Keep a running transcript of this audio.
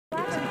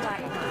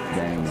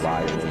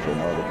violence or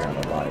no other kind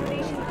of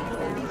violence.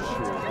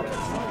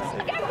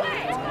 Get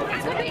away!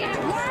 I could be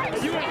at work, at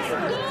school,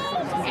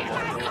 in my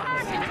car.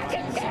 I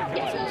can still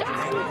get shot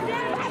by the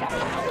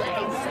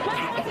police, but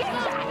I can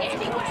get shot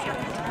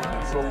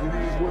anywhere. So it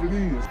is what it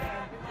is.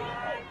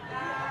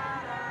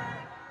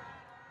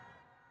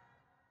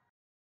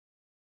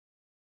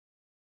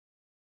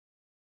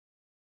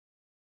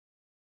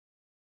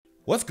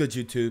 What's good,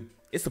 YouTube?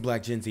 It's the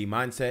Black Gen Z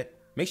Mindset.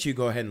 Make sure you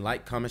go ahead and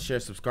like, comment, share,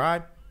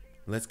 subscribe.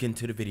 Let's get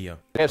into the video.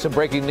 We have some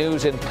breaking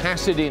news in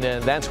Pasadena,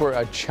 and that's where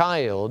a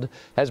child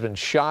has been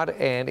shot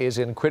and is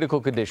in critical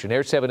condition.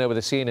 Air 7 over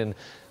the scene in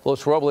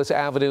Los Robles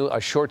Avenue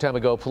a short time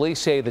ago. Police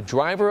say the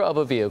driver of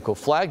a vehicle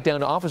flagged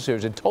down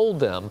officers and told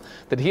them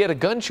that he had a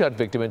gunshot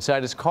victim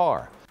inside his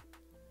car.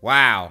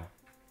 Wow.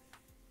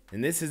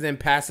 And this is in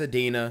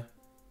Pasadena,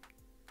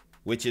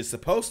 which is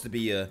supposed to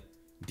be a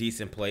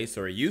decent place,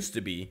 or it used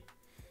to be.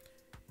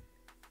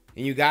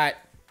 And you got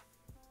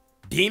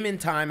demon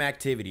time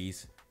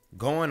activities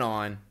going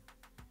on.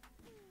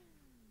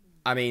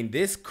 I mean,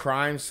 this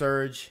crime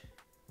surge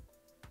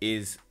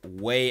is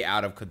way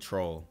out of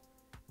control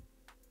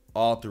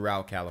all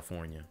throughout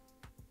California.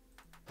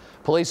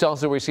 Police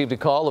also received a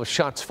call of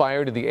shots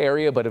fired in the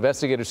area, but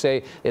investigators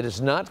say it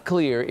is not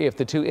clear if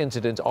the two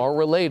incidents are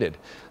related.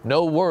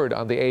 No word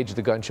on the age of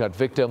the gunshot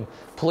victim.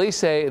 Police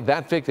say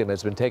that victim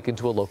has been taken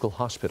to a local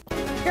hospital.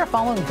 You're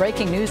following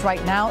breaking news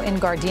right now in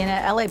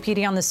Gardena.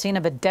 LAPD on the scene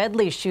of a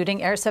deadly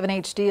shooting. Air 7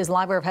 HD is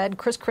live overhead.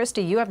 Chris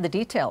Christie, you have the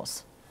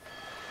details.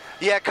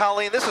 Yeah,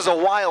 Colleen, this is a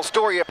wild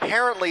story.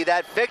 Apparently,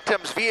 that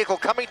victim's vehicle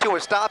coming to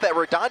a stop at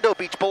Redondo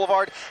Beach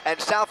Boulevard and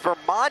South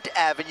Vermont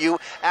Avenue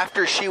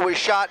after she was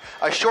shot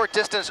a short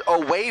distance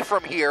away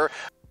from here.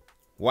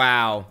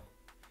 Wow.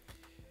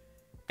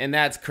 And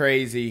that's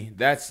crazy.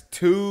 That's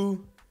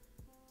two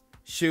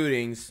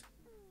shootings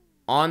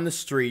on the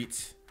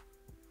streets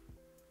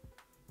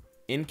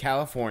in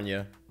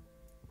California,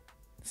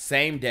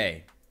 same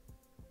day.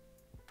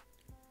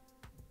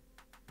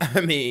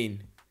 I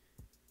mean,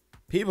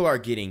 people are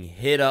getting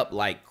hit up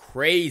like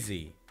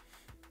crazy.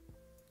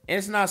 And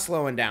it's not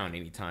slowing down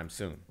anytime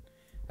soon.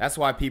 That's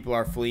why people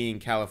are fleeing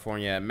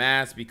California en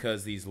masse,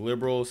 because these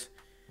liberals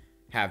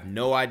have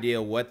no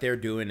idea what they're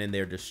doing and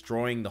they're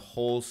destroying the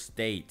whole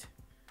state.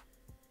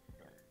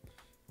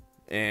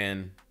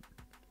 And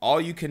all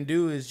you can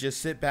do is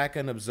just sit back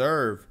and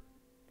observe,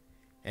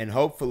 and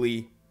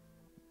hopefully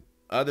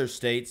other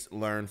states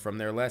learn from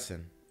their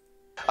lesson.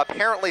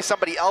 Apparently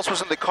somebody else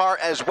was in the car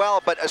as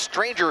well, but a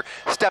stranger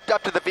stepped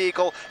up to the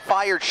vehicle,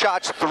 fired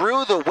shots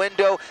through the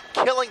window,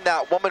 killing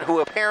that woman who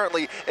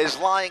apparently is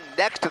lying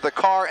next to the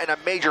car, and a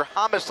major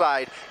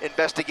homicide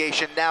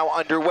investigation now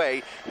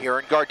underway here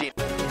in Gardena.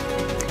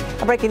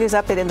 A breaking news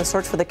update in the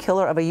search for the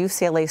killer of a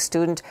UCLA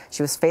student.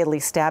 She was fatally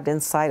stabbed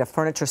inside a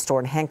furniture store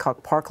in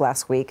Hancock Park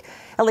last week.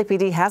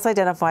 LAPD has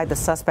identified the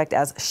suspect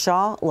as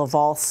Shaw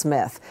Laval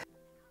Smith.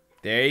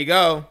 There you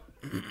go.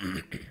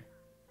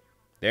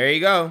 There you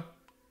go.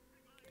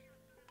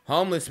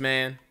 Homeless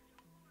man.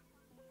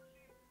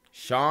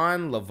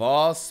 Sean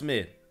Laval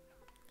Smith.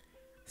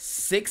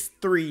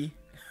 6'3",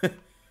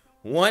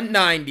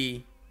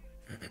 190.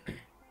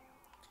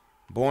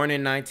 Born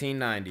in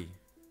 1990.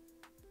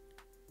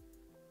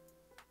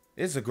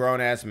 This is a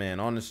grown-ass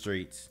man on the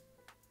streets.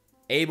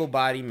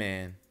 Able-bodied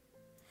man.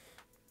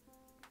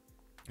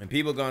 And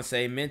people gonna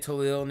say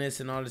mental illness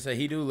and all this.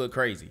 He do look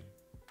crazy.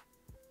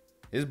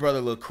 His brother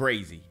look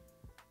crazy.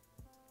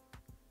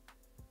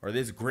 Or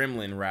this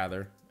gremlin,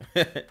 rather.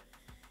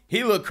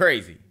 He looked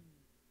crazy.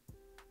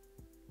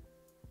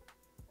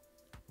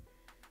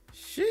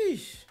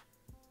 Sheesh.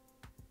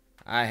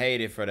 I hate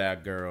it for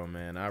that girl,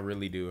 man. I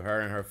really do. Her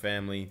and her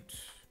family,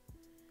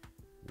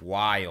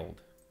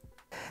 wild.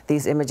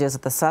 These images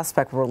of the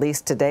suspect were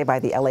released today by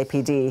the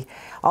LAPD.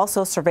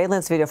 Also,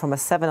 surveillance video from a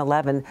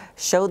 7-Eleven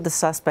showed the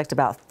suspect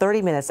about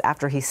 30 minutes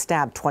after he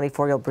stabbed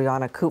 24-year-old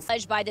Brianna Coop.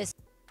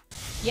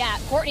 Yeah,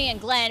 Courtney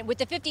and Glenn, with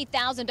the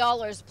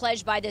 $50,000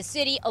 pledged by the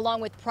city,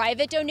 along with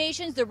private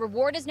donations, the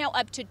reward is now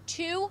up to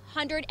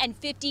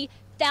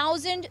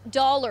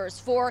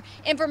 $250,000 for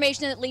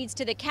information that leads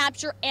to the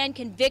capture and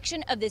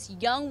conviction of this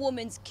young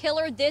woman's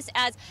killer. This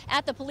as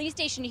at the police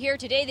station here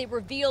today, they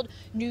revealed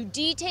new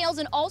details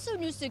and also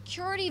new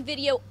security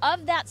video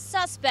of that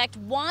suspect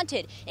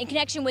wanted in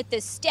connection with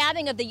the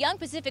stabbing of the young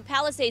Pacific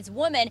Palisades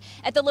woman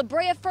at the La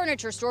Brea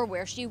furniture store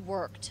where she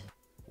worked.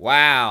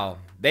 Wow,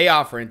 they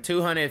offering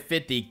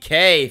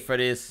 $250K for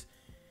this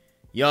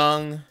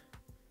young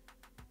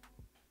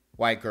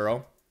white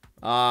girl.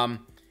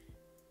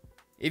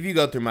 If you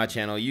go through my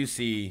channel, you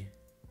see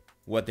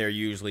what they're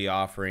usually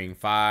offering,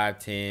 5,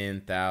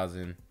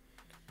 10,000.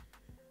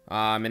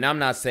 And I'm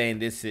not saying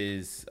this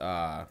is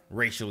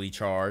racially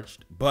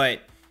charged,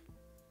 but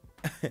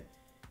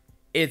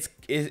it's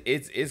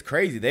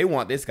crazy. They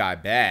want this guy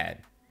bad.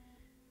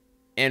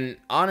 And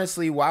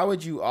honestly, why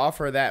would you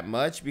offer that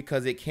much?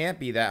 Because it can't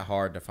be that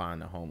hard to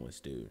find a homeless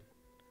dude.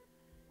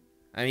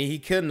 I mean, he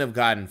couldn't have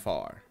gotten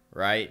far,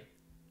 right?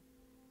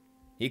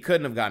 He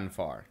couldn't have gotten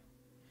far.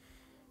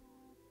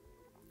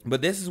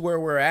 But this is where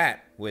we're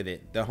at with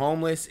it. The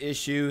homeless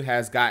issue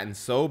has gotten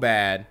so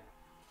bad.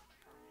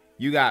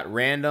 You got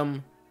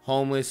random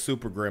homeless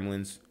super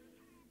gremlins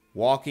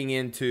walking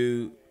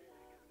into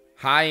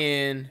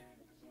high-end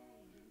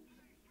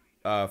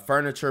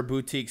furniture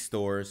boutique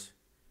stores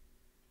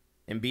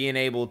and being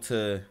able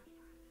to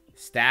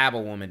stab a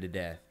woman to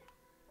death.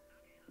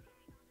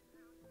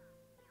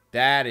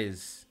 That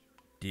is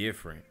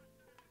different.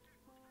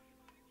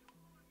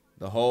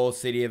 The whole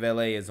city of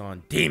LA is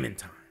on demon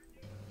time.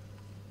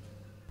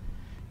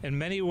 In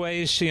many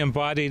ways, she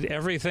embodied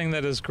everything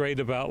that is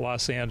great about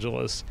Los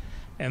Angeles,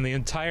 and the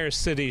entire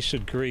city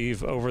should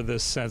grieve over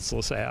this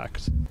senseless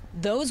act.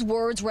 Those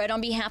words read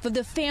on behalf of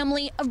the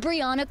family of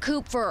Brianna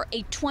Kupfer,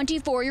 a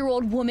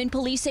 24-year-old woman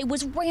police say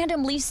was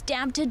randomly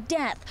stabbed to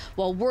death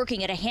while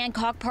working at a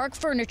Hancock Park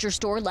furniture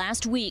store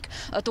last week.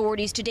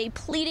 Authorities today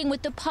pleading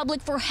with the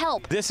public for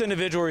help. This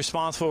individual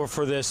responsible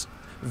for this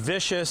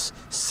vicious,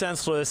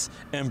 senseless,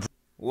 and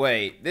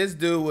wait, this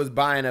dude was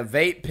buying a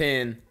vape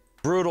pen.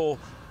 Brutal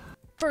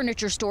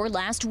furniture store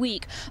last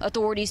week.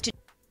 Authorities today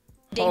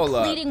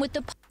pleading with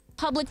the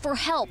public for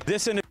help.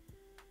 This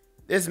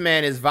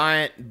man is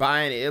buying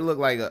it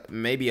looked like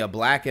maybe a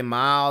Black and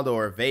Mild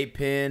or a vape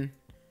pen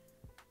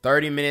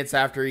 30 minutes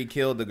after he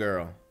killed the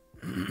girl.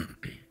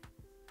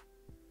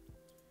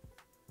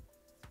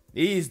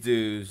 These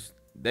dudes,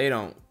 they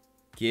don't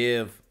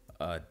give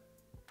a...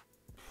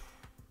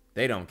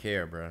 They don't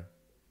care, bro.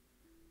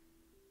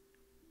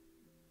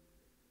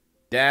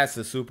 That's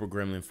a super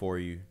gremlin for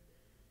you.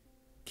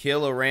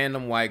 Kill a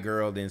random white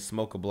girl, then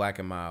smoke a Black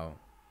and Mild.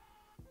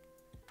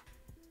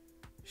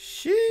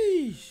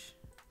 Sheesh.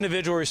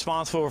 Individual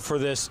responsible for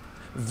this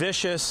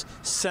vicious,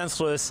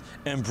 senseless,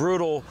 and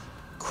brutal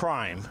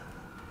crime.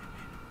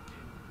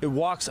 It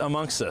walks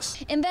amongst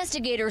us.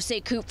 Investigators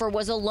say Kupfer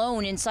was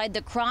alone inside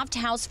the Croft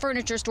House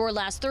furniture store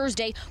last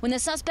Thursday when the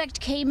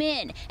suspect came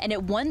in, and at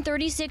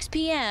 1:36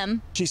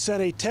 p.m. she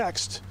sent a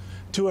text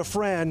to a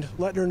friend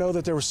letting her know that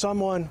there was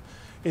someone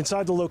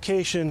inside the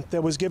location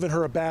that was giving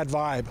her a bad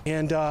vibe.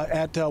 And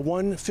at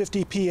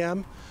 1:50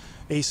 p.m.,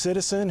 a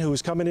citizen who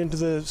was coming into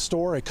the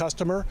store, a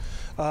customer,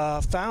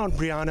 found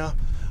Brianna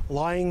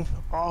lying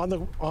on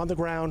the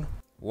ground.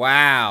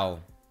 Wow.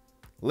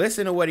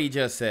 Listen to what he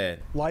just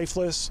said.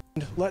 Lifeless,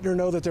 letting her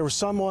know that there was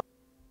someone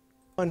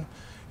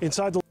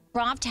inside the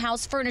Croft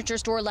House furniture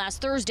store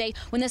last Thursday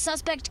when the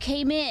suspect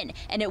came in,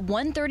 and at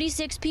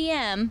 1:36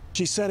 p.m.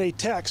 she sent a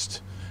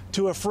text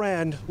to a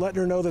friend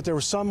letting her know that there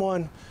was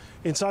someone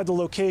inside the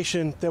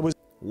location that was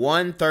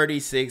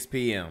 1:36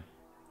 p.m.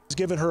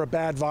 giving her a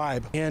bad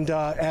vibe. And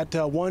at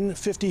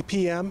 1:50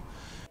 p.m.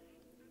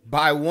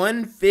 By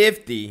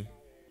 1:50,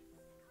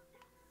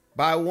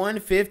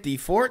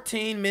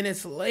 14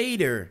 minutes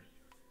later,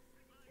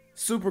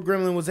 Super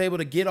Gremlin was able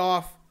to get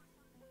off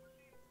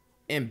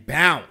and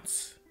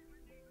bounce.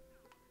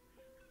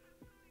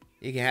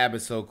 It can happen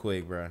so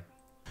quick, bro.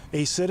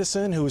 A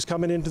citizen who was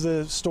coming into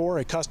the store,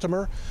 a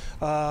customer,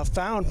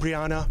 found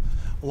Brianna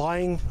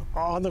lying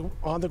on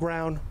the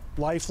ground,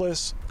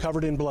 lifeless,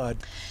 covered in blood.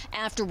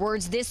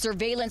 Afterwards, this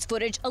surveillance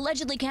footage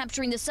allegedly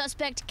capturing the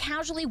suspect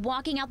casually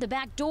walking out the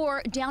back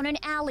door down an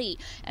alley.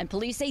 And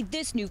police say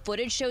this new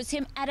footage shows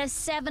him at a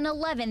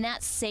 7-Eleven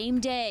that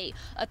same day.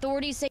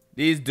 Authorities say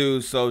these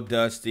dudes so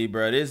dusty,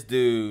 bro. This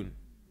dude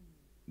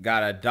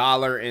got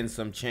 $1 and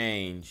some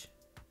change.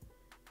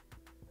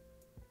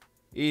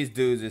 These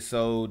dudes is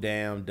so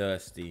damn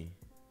dusty.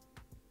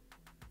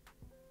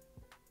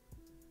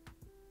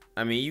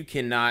 I mean, you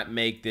cannot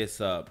make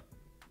this up.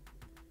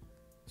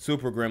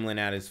 Super Gremlin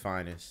at his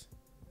finest.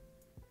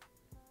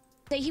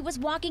 He was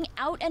walking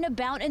out and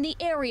about in the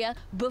area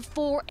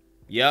before.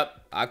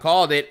 Yep, I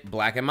called it.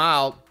 Black and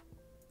Mild.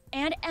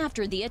 And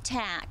after the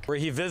attack. Where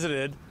he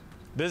visited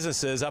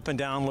businesses up and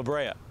down La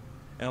Brea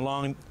and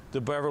along the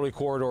Beverly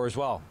corridor as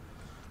well.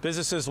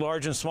 Businesses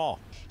large and small.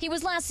 He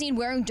was last seen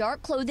wearing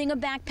dark clothing, a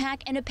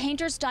backpack, and a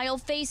painter-style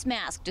face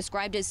mask,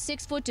 described as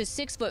 6 foot to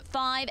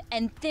 6'5"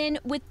 and thin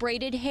with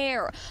braided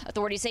hair.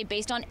 Authorities say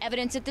based on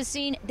evidence at the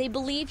scene, they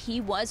believe he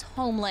was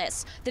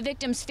homeless. The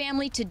victim's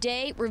family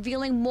today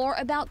revealing more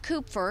about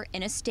Kupfer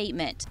in a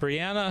statement.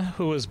 Brianna,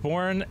 who was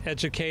born,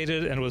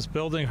 educated, and was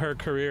building her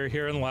career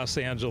here in Los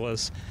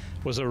Angeles,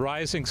 was a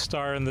rising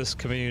star in this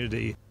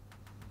community.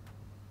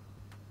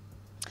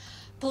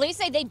 Police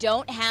say they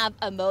don't have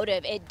a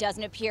motive. It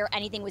doesn't appear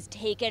anything was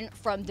taken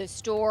from the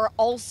store.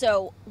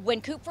 Also, when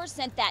Kupfer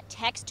sent that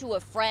text to a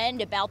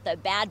friend about the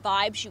bad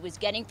vibe she was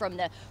getting from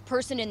the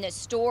person in the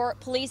store,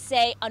 police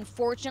say,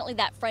 unfortunately,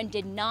 that friend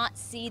did not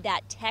see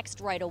that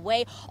text right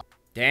away.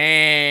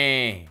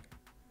 Dang.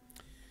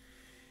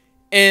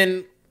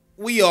 And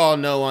we all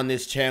know on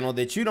this channel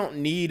that you don't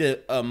need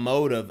a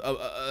motive.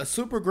 A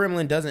super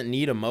gremlin doesn't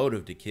need a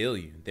motive to kill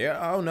you.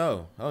 Oh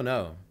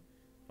no.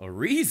 A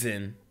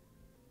reason?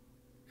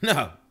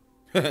 No.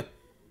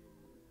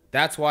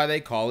 That's why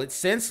they call it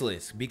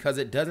senseless, because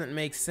it doesn't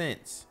make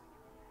sense.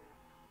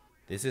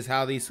 This is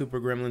how these super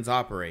gremlins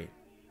operate.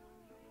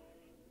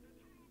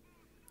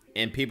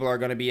 And people are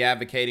going to be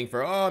advocating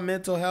for, oh,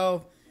 mental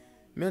health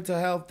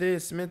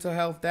this, mental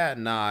health that.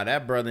 Nah,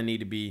 that brother need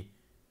to be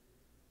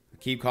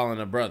keep calling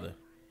a brother.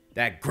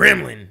 That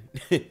gremlin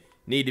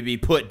need to be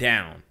put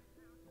down.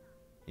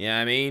 You know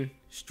what I mean?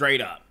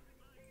 Straight up.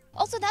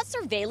 Also, that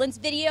surveillance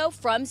video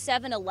from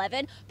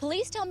 7-Eleven,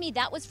 police tell me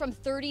that was from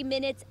 30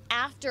 minutes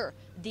after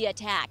the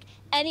attack.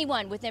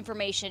 Anyone with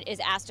information is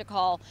asked to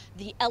call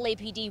the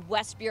LAPD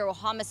West Bureau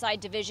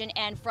Homicide Division.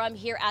 And from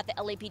here at the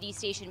LAPD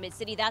station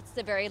Mid-City, that's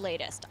the very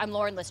latest. I'm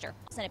Lauren Lister.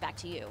 I'll send it back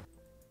to you.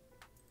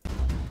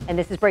 And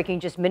this is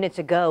breaking just minutes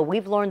ago.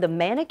 We've learned the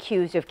man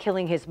accused of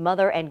killing his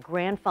mother and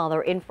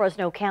grandfather in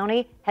Fresno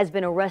County has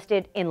been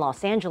arrested in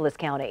Los Angeles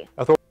County.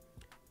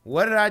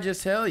 What did I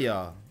just tell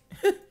y'all?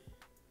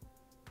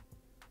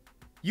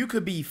 You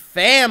could be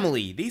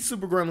family. These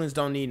super gremlins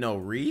don't need no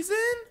reason.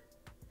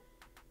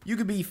 You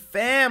could be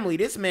family.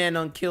 This man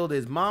done killed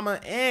his mama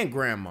and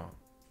grandma.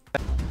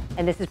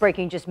 And this is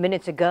breaking just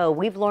minutes ago.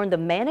 We've learned the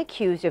man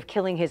accused of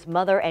killing his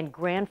mother and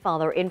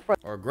grandfather in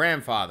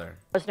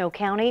Fresno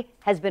County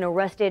has been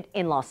arrested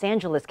in Los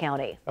Angeles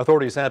County.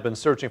 Authorities have been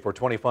searching for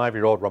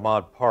 25-year-old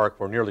Rahmad Parke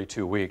for nearly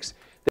 2 weeks.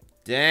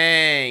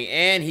 Dang,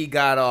 and he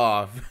got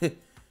off.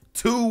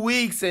 2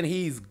 weeks and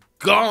he's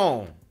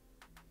gone.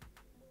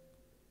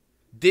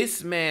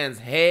 This man's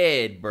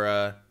head,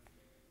 bruh.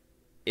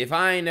 If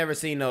I ain't never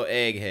seen no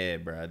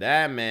egghead, bruh.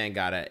 That man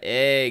got an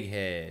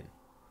egghead.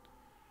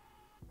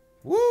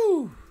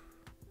 Woo.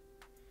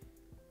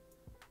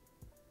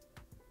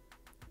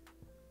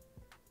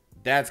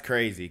 That's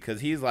crazy, because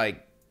he's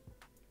like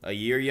a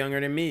year younger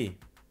than me.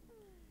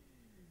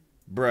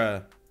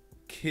 Bruh.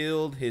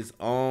 Killed his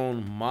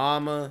own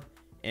mama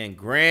and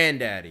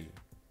granddaddy.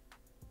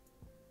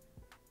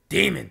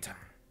 Demon time.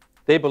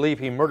 They believe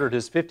he murdered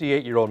his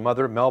 58-year-old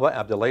mother, Melba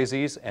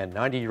Abdelaziz, and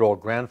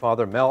 90-year-old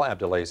grandfather, Mel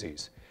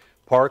Abdelaziz.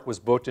 Parke was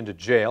booked into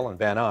jail in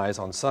Van Nuys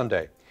on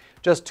Sunday.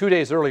 Just 2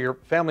 days earlier,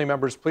 family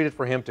members pleaded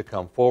for him to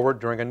come forward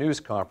during a news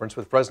conference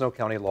with Fresno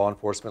County law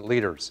enforcement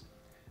leaders.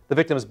 The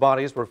victims'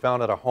 bodies were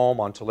found at a home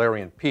on Tulare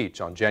and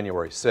Peach on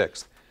January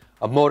 6th.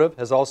 A motive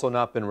has also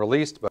not been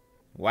released. But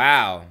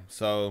wow.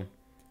 So,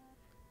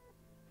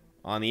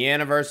 on the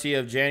anniversary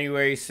of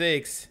January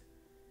 6th,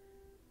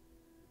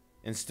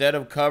 instead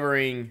of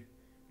covering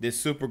this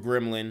super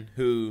gremlin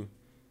who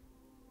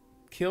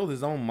killed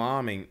his own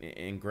mom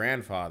and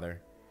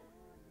grandfather,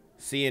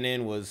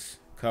 CNN was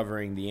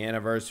covering the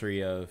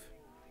anniversary of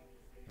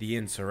the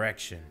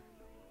insurrection.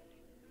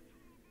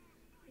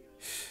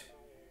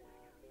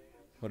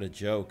 What a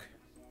joke.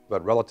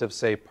 But relatives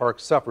say Parke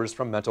suffers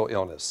from mental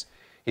illness.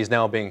 He's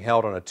now being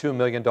held on a $2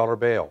 million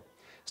bail.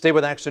 Stay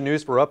with Action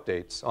News for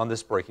updates on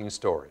this breaking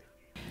story.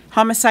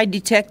 Homicide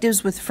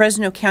detectives with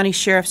Fresno County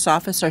Sheriff's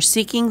Office are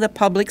seeking the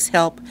public's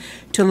help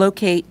to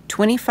locate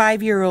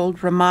 25-year-old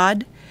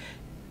Rahmad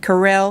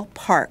Kerel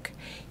Parke.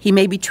 He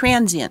may be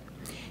transient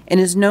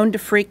and is known to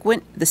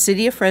frequent the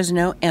city of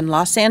Fresno and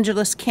Los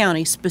Angeles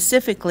County,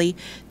 specifically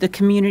the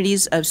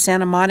communities of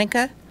Santa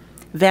Monica,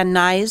 Van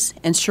Nuys,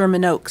 and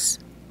Sherman Oaks.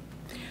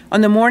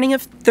 On the morning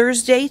of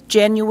Thursday,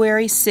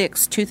 January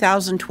 6,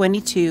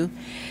 2022,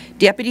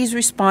 deputies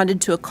responded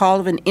to a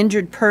call of an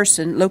injured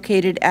person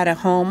located at a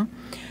home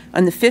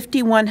on the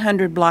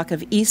 5100 block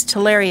of East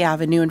Tulare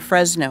Avenue in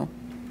Fresno.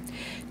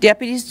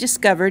 Deputies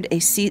discovered a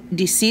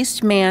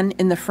deceased man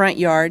in the front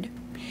yard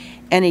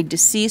and a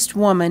deceased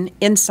woman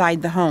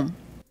inside the home.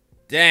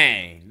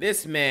 Dang,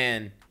 this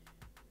man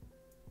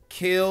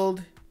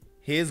killed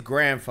his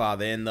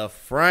grandfather in the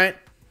front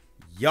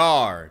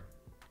yard.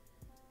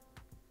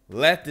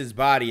 Left his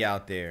body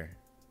out there.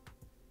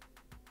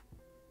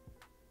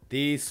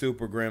 These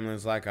super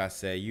gremlins, like I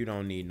said, you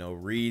don't need no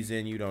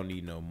reason. You don't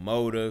need no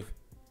motive.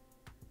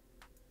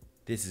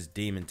 This is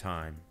demon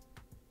time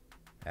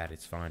at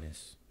its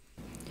finest.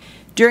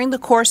 During the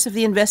course of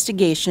the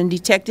investigation,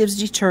 detectives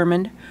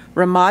determined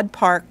Rahmad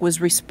Parke was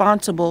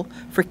responsible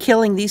for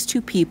killing these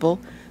two people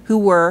who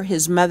were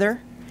his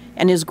mother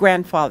and his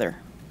grandfather.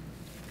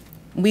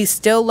 We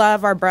still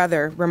love our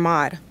brother,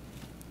 Rahmad.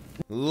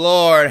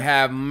 Lord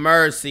have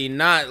mercy,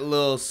 not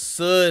little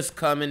sus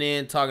coming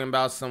in talking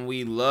about some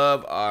we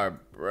love our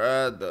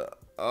brother.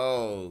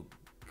 Oh,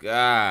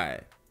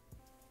 God.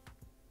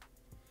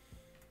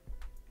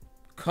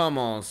 Come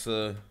on,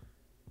 sir.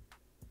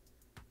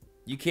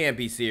 You can't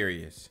be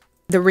serious.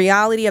 The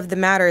reality of the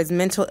matter is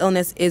mental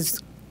illness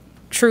is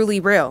truly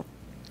real.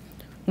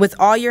 With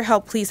all your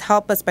help, please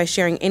help us by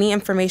sharing any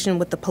information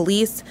with the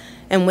police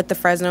and with the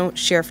Fresno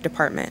Sheriff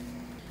Department.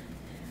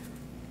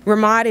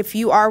 Rahmad, if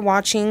you are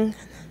watching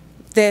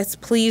this,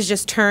 please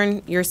just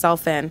turn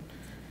yourself in.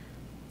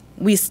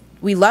 We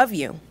love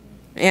you,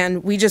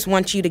 and we just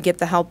want you to get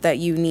the help that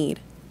you need.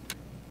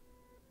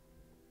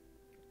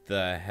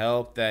 The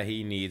help that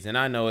he needs. And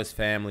I know it's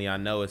family. I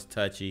know it's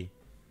touchy.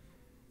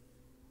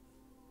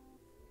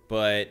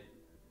 But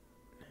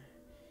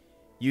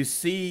you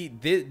see,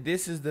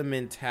 this is the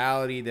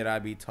mentality that I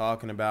be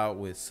talking about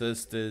with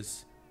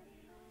sisters.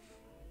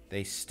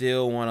 They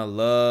still want to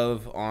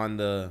love on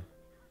the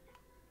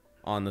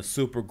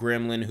super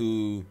gremlin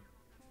who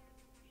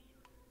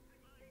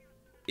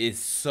is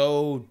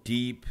so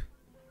deep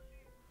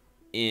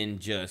in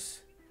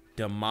just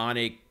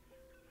demonic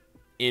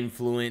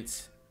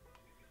influence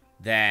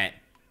that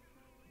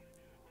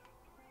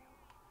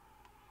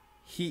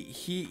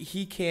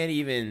he can't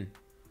even.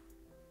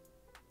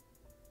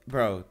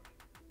 Bro,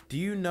 do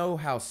you know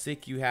how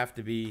sick you have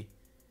to be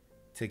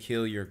to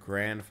kill your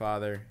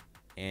grandfather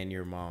and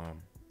your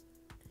mom?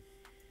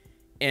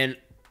 And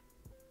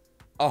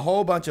a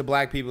whole bunch of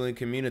black people in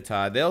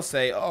community, they'll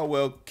say, oh,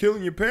 well,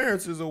 killing your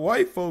parents is a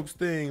white folks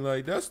thing.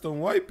 Like, that's the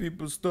white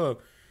people stuff.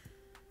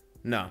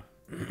 No.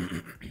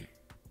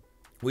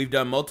 We've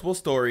done multiple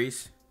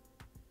stories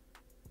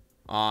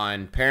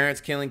on parents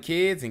killing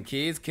kids and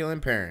kids killing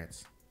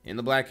parents in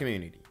the black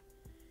community.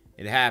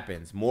 It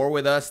happens more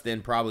with us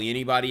than probably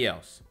anybody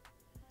else.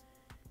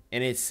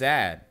 And it's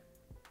sad.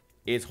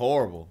 It's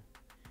horrible.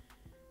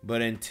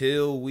 But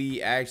until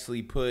we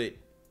actually put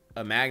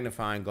a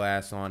magnifying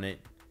glass on it,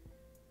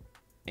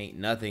 ain't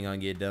nothing gonna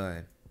get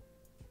done.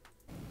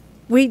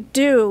 We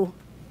do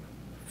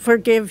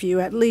forgive you.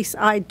 At least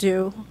I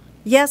do.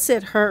 Yes,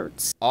 it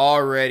hurts.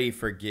 Already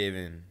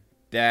forgiven.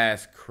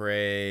 That's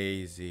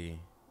crazy.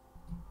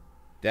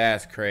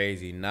 That's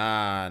crazy.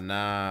 Nah,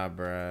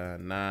 bruh.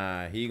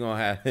 Nah. He gonna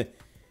have...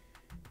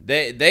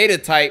 They the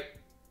type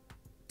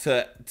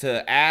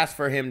to ask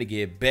for him to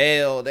get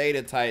bail. They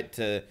the type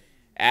to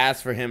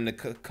ask for him to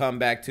come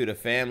back to the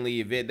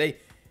family event.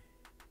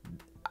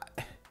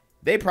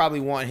 They probably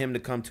want him to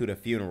come to the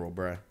funeral,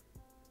 bruh.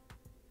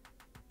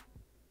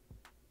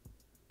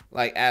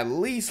 Like, at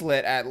least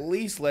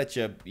let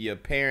your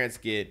parents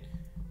get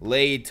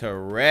laid to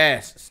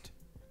rest.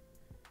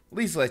 At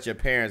least let your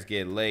parents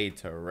get laid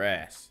to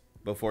rest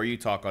before you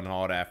talk on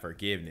all that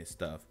forgiveness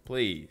stuff,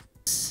 please.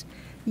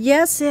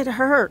 Yes, it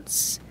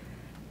hurts.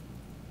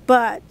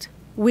 But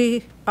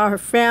we are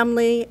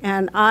family,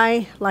 and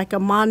I, like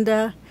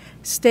Amanda,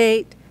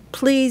 state,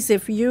 please,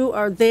 if you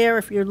are there,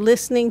 if you're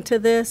listening to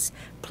this,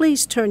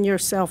 please turn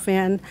yourself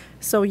in.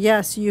 So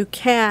yes, you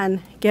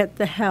can get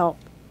the help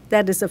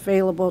that is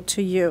available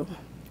to you.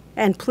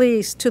 And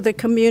please, to the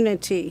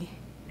community,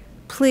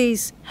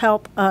 please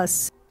help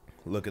us.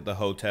 Look at the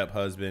Hotep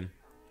husband.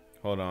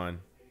 Hold on.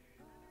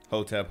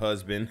 Hotep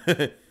husband.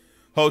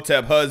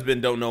 Hotep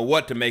husband don't know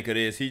what to make of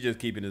this. He's just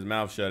keeping his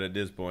mouth shut at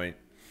this point.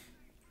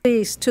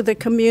 Please, to the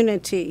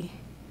community,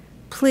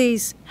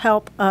 please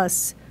help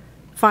us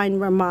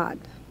find Rahmad.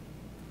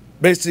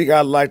 Basically,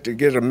 I'd like to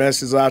get a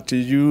message out to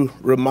you,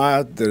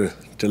 Rahmad,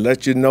 to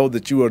let you know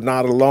that you are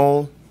not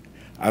alone.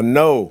 I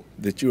know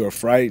that you are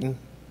frightened,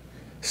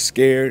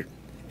 scared,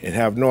 and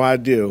have no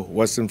idea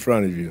what's in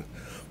front of you.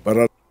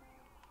 But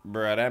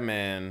bruh, that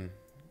man,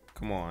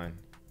 come on.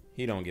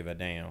 He don't give a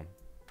damn.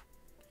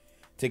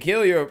 To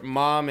kill your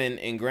mom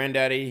and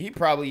granddaddy, he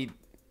probably,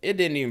 it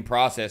didn't even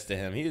process to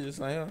him. He was just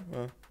like,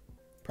 oh,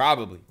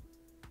 probably.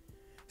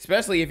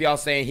 Especially if y'all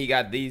saying he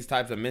got these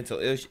types of mental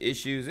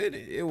issues,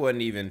 it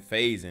wasn't even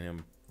phasing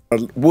him.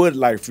 I would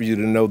like for you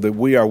to know that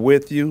we are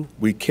with you,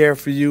 we care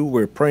for you,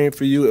 we're praying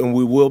for you, and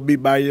we will be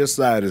by your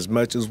side as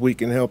much as we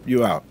can help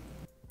you out.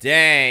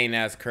 Dang,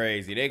 that's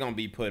crazy. They're going to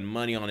be putting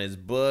money on his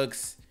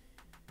books.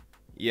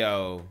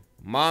 Yo,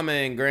 mama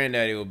and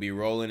granddaddy will be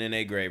rolling in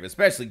their grave,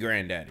 especially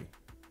granddaddy.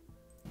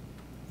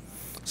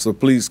 So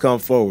please come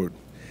forward,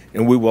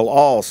 and we will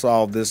all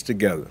solve this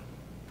together.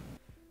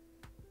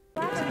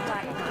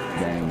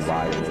 Gang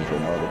violence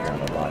and other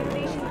kind of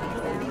violence.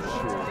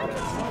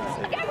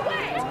 Guess what?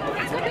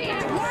 I could be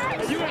at work,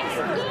 at school,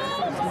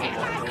 in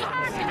my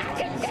car, and I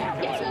can still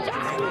get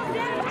shot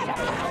by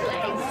the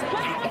police. I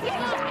can get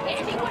shot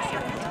anywhere.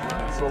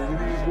 So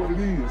it is what it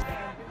is.